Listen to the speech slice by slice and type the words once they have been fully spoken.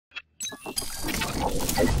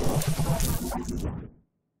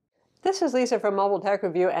This is Lisa from Mobile Tech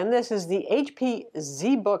Review, and this is the HP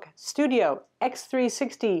ZBook Studio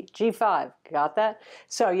X360 G5. Got that?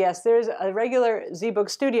 So yes, there's a regular ZBook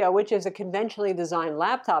Studio, which is a conventionally designed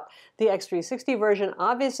laptop. The X360 version,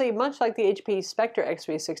 obviously, much like the HP Spectre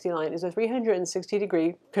X360 line, is a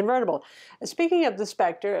 360-degree convertible. Speaking of the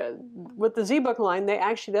Spectre, with the ZBook line,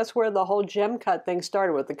 that's where the whole gem cut thing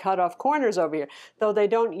started, with the cut-off corners over here, though they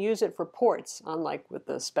don't use it for ports, unlike with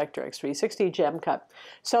the Spectre X360 gem cut.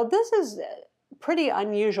 So this is pretty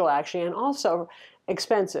unusual, actually, and also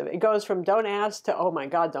expensive. It goes from don't ask to, oh my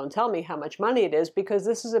God, don't tell me how much money it is, because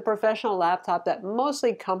this is a professional laptop that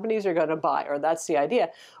mostly companies are going to buy, or that's the idea.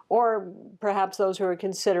 Or perhaps those who are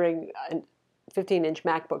considering an 15-inch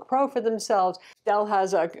MacBook Pro for themselves. Dell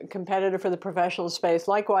has a competitor for the professional space.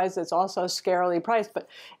 Likewise, it's also scarily priced. But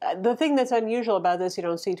the thing that's unusual about this you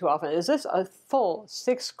don't see too often is this a full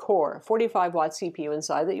 6-core, 45-watt CPU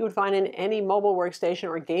inside that you would find in any mobile workstation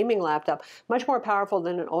or gaming laptop, much more powerful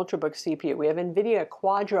than an Ultrabook CPU. We have NVIDIA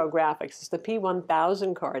Quadro graphics. It's the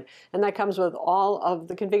P1000 card, and that comes with all of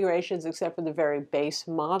the configurations except for the very base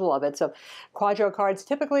model of it. So Quadro cards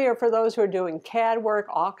typically are for those who are doing CAD work,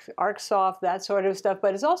 ArcSoft, that sort of stuff,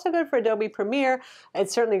 but it's also good for Adobe Premiere.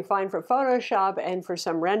 It's certainly fine for Photoshop and for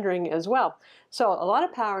some rendering as well. So a lot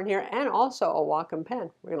of power in here, and also a Wacom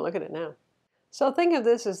pen. We're going to look at it now. So think of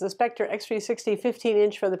this as the Spectre X360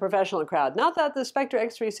 15-inch for the professional crowd. Not that the Spectre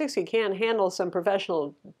X360 can't handle some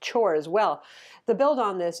professional chores well. The build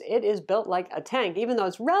on this, it is built like a tank, even though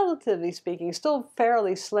it's relatively speaking still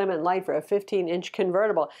fairly slim and light for a 15-inch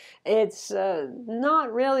convertible. It's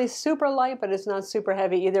not really super light, but it's not super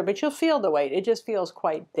heavy either, but you'll feel the weight. It just feels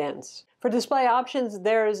quite dense. For display options,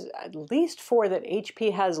 there's at least 4 that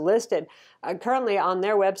HP has listed. Currently on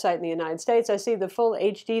their website in the United States, I see the full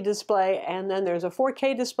HD display, and then there's a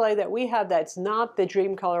 4K display that we have that's not the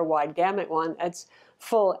DreamColor wide gamut one. It's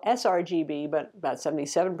full sRGB, but about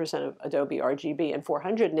 77% of Adobe RGB, and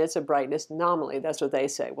 400 nits of brightness nominally. That's what they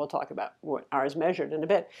say. We'll talk about what ours measured in a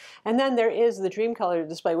bit. And then there is the DreamColor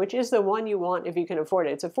display, which is the one you want if you can afford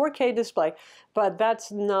it. It's a 4K display, but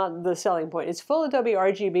that's not the selling point. It's full Adobe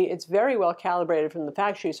RGB. It's very well calibrated from the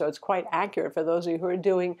factory, so it's quite accurate for those of you who are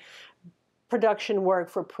doing production work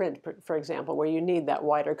for print, for example, where you need that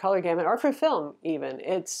wider color gamut, or for film even.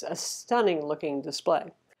 It's a stunning looking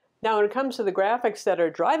display. Now, when it comes to the graphics that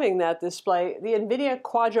are driving that display, the NVIDIA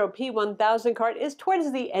Quadro P1000 card is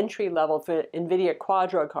towards the entry level for NVIDIA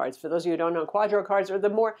Quadro cards. For those of you who don't know, Quadro cards are the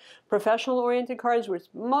more professional-oriented cards, which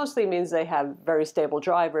mostly means they have very stable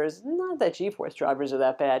drivers. Not that GeForce drivers are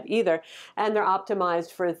that bad either. And they're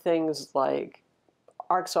optimized for things like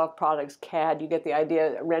ArcSoft products, CAD, you get the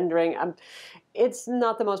idea, rendering. It's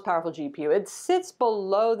not the most powerful GPU. It sits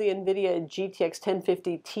below the NVIDIA GTX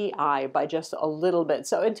 1050 Ti by just a little bit.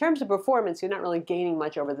 So in terms of performance, you're not really gaining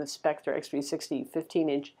much over the Spectre X360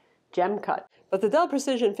 15-inch gem cut. But the Dell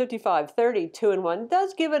Precision 5530 2-in-1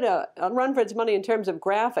 does give it a run for its money in terms of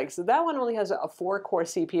graphics. That one only has a 4-core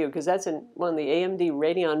CPU, because that's in one of the AMD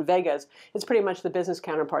Radeon Vegas. It's pretty much the business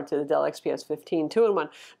counterpart to the Dell XPS 15 2-in-1.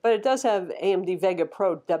 But it does have AMD Vega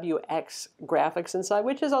Pro WX graphics inside,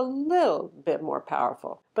 which is a little bit more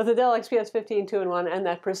powerful. But the Dell XPS 15 2-in-1 and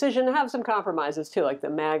that Precision have some compromises too, like the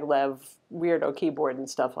maglev weirdo keyboard and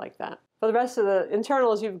stuff like that. For the rest of the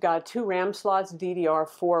internals, you've got 2 RAM slots,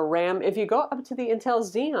 DDR4 RAM. If you go up to the Intel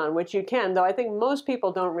Xeon, which you can, though I think most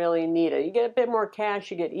people don't really need it. You get a bit more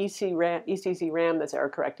cache, you get ECC RAM, that's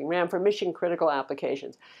error-correcting RAM, for mission-critical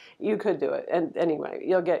applications. You could do it. And anyway,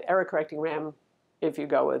 you'll get error-correcting RAM if you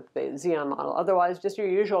go with the Xeon model. Otherwise, just your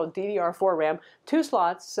usual DDR4 RAM, 2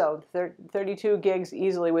 slots, so 32 gigs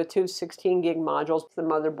easily with 2 16-gig modules. The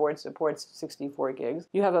motherboard supports 64 gigs.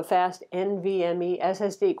 You have a fast NVMe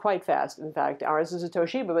SSD, quite fast. In fact, ours is a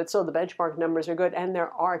Toshiba, but still the benchmark numbers are good, and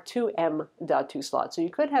there are 2 M.2 slots, so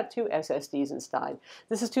you could have 2 SSDs inside.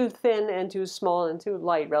 This is too thin and too small and too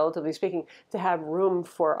light, relatively speaking, to have room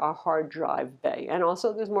for a hard drive bay. And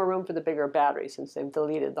also, there's more room for the bigger battery since they've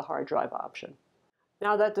deleted the hard drive option.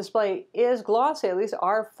 Now that display is glossy, at least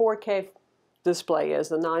our 4K display is,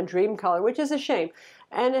 the non-DreamColor, which is a shame.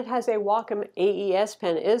 And it has a Wacom AES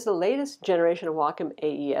pen. It is the latest generation of Wacom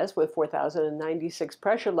AES with 4096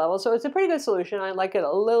 pressure levels, so it's a pretty good solution. I like it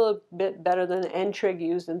a little bit better than N-Trig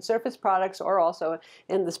used in Surface products or also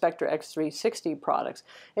in the Spectre X360 products.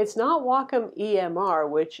 It's not Wacom EMR,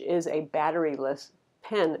 which is a batteryless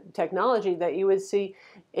pen technology that you would see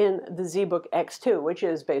in the ZBook X2, which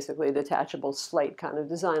is basically a detachable slate kind of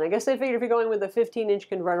design. I guess they figured if you're going with a 15-inch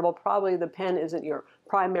convertible, probably the pen isn't your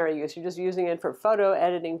primary use. You're just using it for photo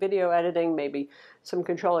editing, video editing, maybe some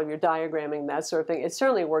control of your diagramming, that sort of thing. It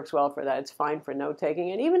certainly works well for that. It's fine for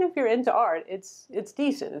note-taking. And even if you're into art, it's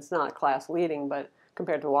decent. It's not class-leading, but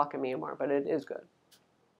compared to Wacom AES, but it is good.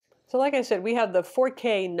 So like I said, we have the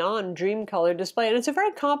 4K non-DreamColor display, and it's a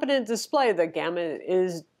very competent display. The gamut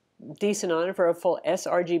is decent on it for a full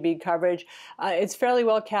sRGB coverage. It's fairly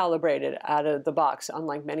well calibrated out of the box,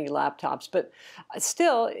 unlike many laptops. But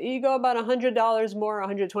still, you go about $100 more,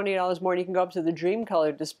 $120 more, and you can go up to the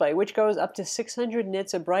DreamColor display, which goes up to 600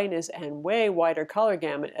 nits of brightness and way wider color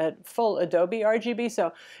gamut at full Adobe RGB.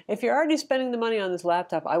 So if you're already spending the money on this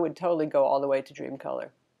laptop, I would totally go all the way to DreamColor.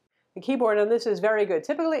 The keyboard on this is very good.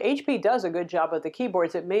 Typically, HP does a good job with the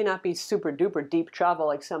keyboards. It may not be super duper deep travel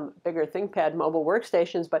like some bigger ThinkPad mobile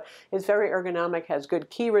workstations, but it's very ergonomic, has good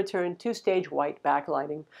key return, two-stage white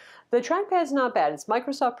backlighting. The trackpad's not bad. It's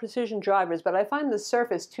Microsoft Precision drivers, but I find the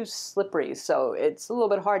surface too slippery, so it's a little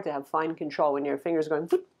bit hard to have fine control when your fingers going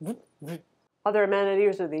voop, voop, voop. Other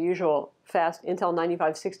amenities are the usual fast Intel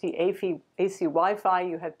 9560 AC Wi-Fi.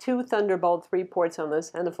 You have two Thunderbolt 3 ports on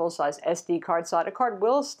this and a full-size SD card slot. A card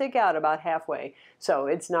will stick out about halfway, so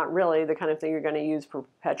it's not really the kind of thing you're going to use for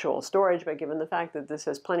perpetual storage, but given the fact that this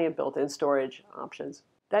has plenty of built-in storage options.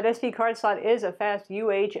 That SD card slot is a fast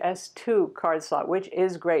UHS-2 card slot, which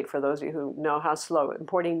is great for those of you who know how slow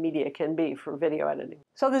importing media can be for video editing.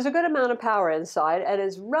 So there's a good amount of power inside, and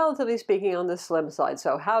is relatively speaking on the slim side.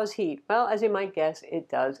 So how's heat? Well, as you might guess, it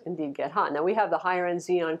does indeed get hot. Now we have the higher-end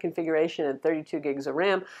Xeon configuration at 32 gigs of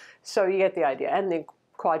RAM, so you get the idea. And the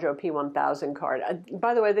Quadro P1000 card.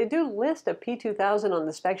 By the way, they do list a P2000 on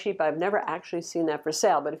the spec sheet, but I've never actually seen that for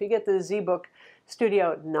sale. But if you get the ZBook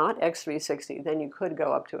Studio, not X360, then you could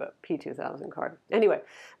go up to a P2000 card. Anyway,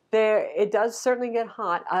 it does certainly get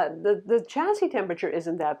hot. The chassis temperature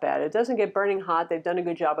isn't that bad. It doesn't get burning hot. They've done a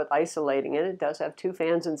good job with isolating it. It does have two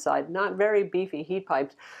fans inside, not very beefy heat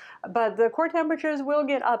pipes. But the core temperatures will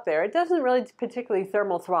get up there. It doesn't really particularly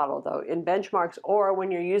thermal throttle, though, in benchmarks or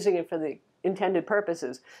when you're using it for the intended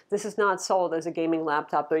purposes. This is not sold as a gaming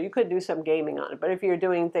laptop, though you could do some gaming on it. But if you're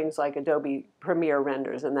doing things like Adobe Premiere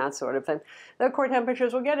renders and that sort of thing, the core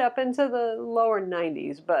temperatures will get up into the lower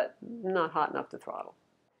 90s, but not hot enough to throttle.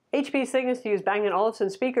 HP's thing is to use Bang & Olufsen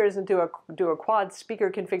speakers and do a quad speaker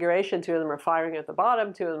configuration. Two of them are firing at the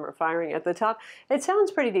bottom, two of them are firing at the top. It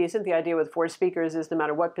sounds pretty decent. The idea with 4 speakers is no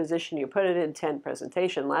matter what position you put it in, tent,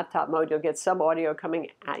 presentation, laptop mode, you'll get some audio coming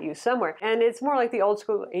at you somewhere. And it's more like the old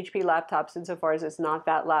school HP laptops insofar as it's not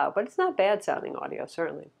that loud, but it's not bad sounding audio,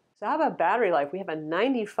 certainly. So how about battery life? We have a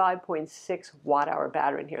 95.6 watt-hour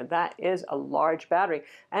battery in here. That is a large battery.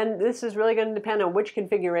 And this is really going to depend on which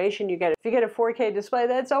configuration you get. If you get a 4K display,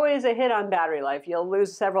 that's always a hit on battery life. You'll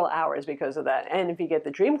lose several hours because of that. And if you get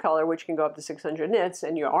the DreamColor, which can go up to 600 nits,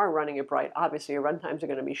 and you are running it bright, obviously your run times are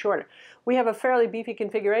going to be shorter. We have a fairly beefy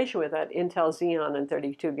configuration with that Intel Xeon and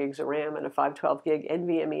 32 gigs of RAM and a 512 gig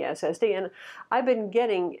NVMe SSD. And I've been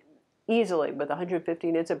getting easily with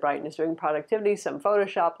 150 nits of brightness doing productivity, some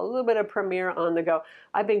Photoshop, a little bit of Premiere on the go.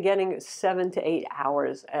 I've been getting 7 to 8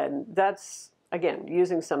 hours, and that's, again,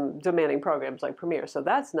 using some demanding programs like Premiere, so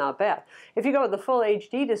that's not bad. If you go with the full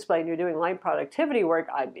HD display and you're doing light productivity work,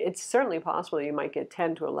 it's certainly possible you might get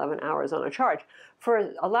 10 to 11 hours on a charge.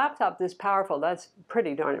 For a laptop this powerful, that's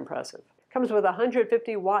pretty darn impressive. Comes with a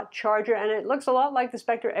 150-watt charger, and it looks a lot like the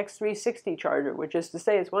Spectre X360 charger, which is to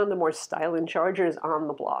say it's one of the more stylish chargers on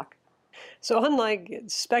the block. So unlike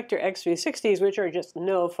Spectre X360s, which are just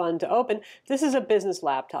no fun to open, this is a business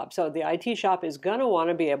laptop, so the IT shop is going to want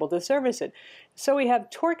to be able to service it. So we have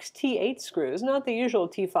Torx T8 screws, not the usual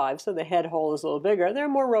T5, so the head hole is a little bigger. They're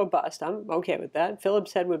more robust. I'm okay with that.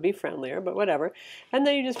 Phillips head would be friendlier, but whatever. And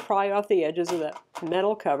then you just pry off the edges of the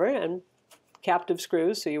metal cover and captive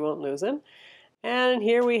screws so you won't lose them. And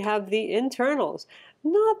here we have the internals.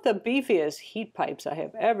 Not the beefiest heat pipes I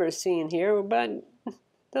have ever seen here, but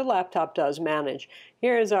the laptop does manage.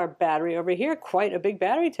 Here is our battery over here. Quite a big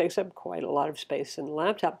battery. Takes up quite a lot of space in the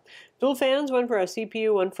laptop. Dual fans, one for our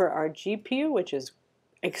CPU, one for our GPU, which is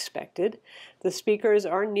expected. The speakers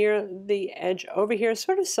are near the edge over here,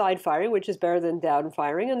 sort of side firing, which is better than down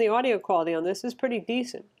firing, and the audio quality on this is pretty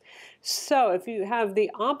decent. So if you have the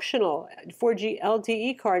optional 4G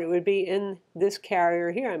LTE card, it would be in this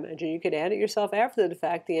carrier here. I imagine you could add it yourself after the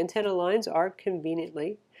fact. The antenna lines are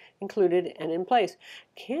conveniently included and in place.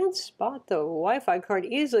 Can't spot the Wi-Fi card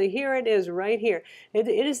easily. Here it is right here. It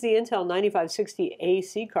is the Intel 9560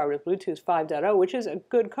 AC card with Bluetooth 5.0, which is a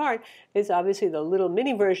good card. It's obviously the little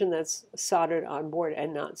mini version that's soldered on board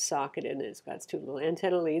and not socketed. And it's got two little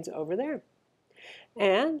antenna leads over there.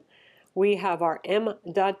 And we have our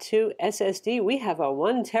M.2 SSD. We have a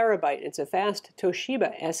 1 terabyte. It's a fast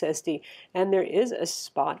Toshiba SSD. And there is a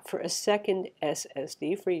spot for a second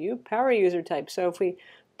SSD for you power user type. So if we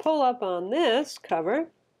pull up on this cover,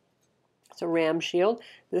 it's a RAM shield.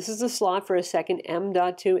 This is the slot for a second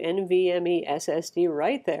M.2 NVMe SSD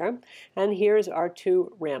right there. And here's our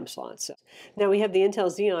 2 RAM slots. Now we have the Intel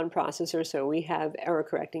Xeon processor, so we have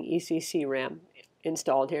error-correcting ECC RAM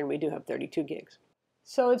installed here, and we do have 32 gigs.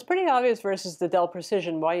 So it's pretty obvious versus the Dell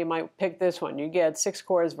Precision why you might pick this one. You get 6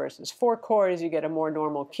 cores versus 4 cores, you get a more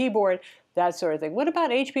normal keyboard, that sort of thing. What about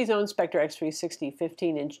HP's own Spectre X360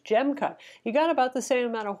 15-inch gem cut? You got about the same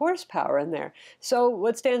amount of horsepower in there. So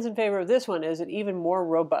what stands in favor of this one is an even more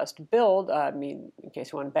robust build. I mean, in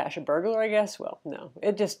case you want to bash a burglar, I guess. Well, no.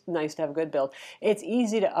 It's just nice to have a good build. It's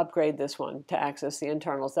easy to upgrade this one to access the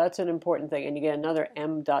internals. That's an important thing. And you get another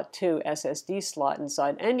M.2 SSD slot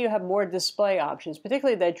inside. And you have more display options,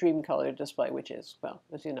 particularly that DreamColor display, which is, well,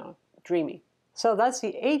 as you know, dreamy. So that's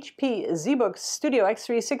the HP ZBook Studio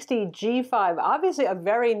X360 G5. Obviously a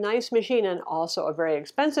very nice machine and also a very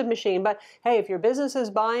expensive machine, but hey, if your business is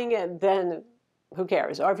buying it, then who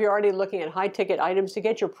cares? Or if you're already looking at high-ticket items to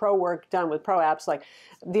get your pro work done with pro apps like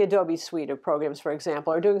the Adobe suite of programs, for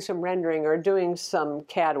example, or doing some rendering or doing some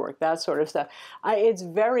CAD work, that sort of stuff. It's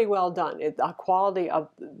very well done. The quality of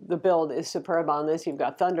the build is superb on this. You've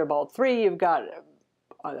got Thunderbolt 3, you've got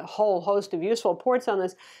a whole host of useful ports on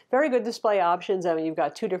this. Very good display options. I mean, you've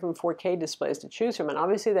got 2 different 4K displays to choose from. And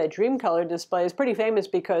obviously that DreamColor display is pretty famous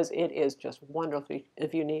because it is just wonderful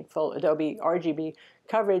if you need full Adobe RGB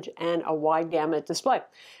coverage and a wide gamut display.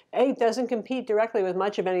 It doesn't compete directly with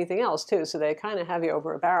much of anything else, too, so they kind of have you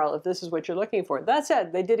over a barrel if this is what you're looking for. That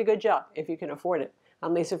said, they did a good job if you can afford it.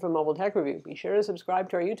 I'm Lisa from Mobile Tech Review. Be sure to subscribe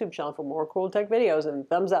to our YouTube channel for more cool tech videos, and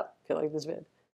thumbs up if you like this vid.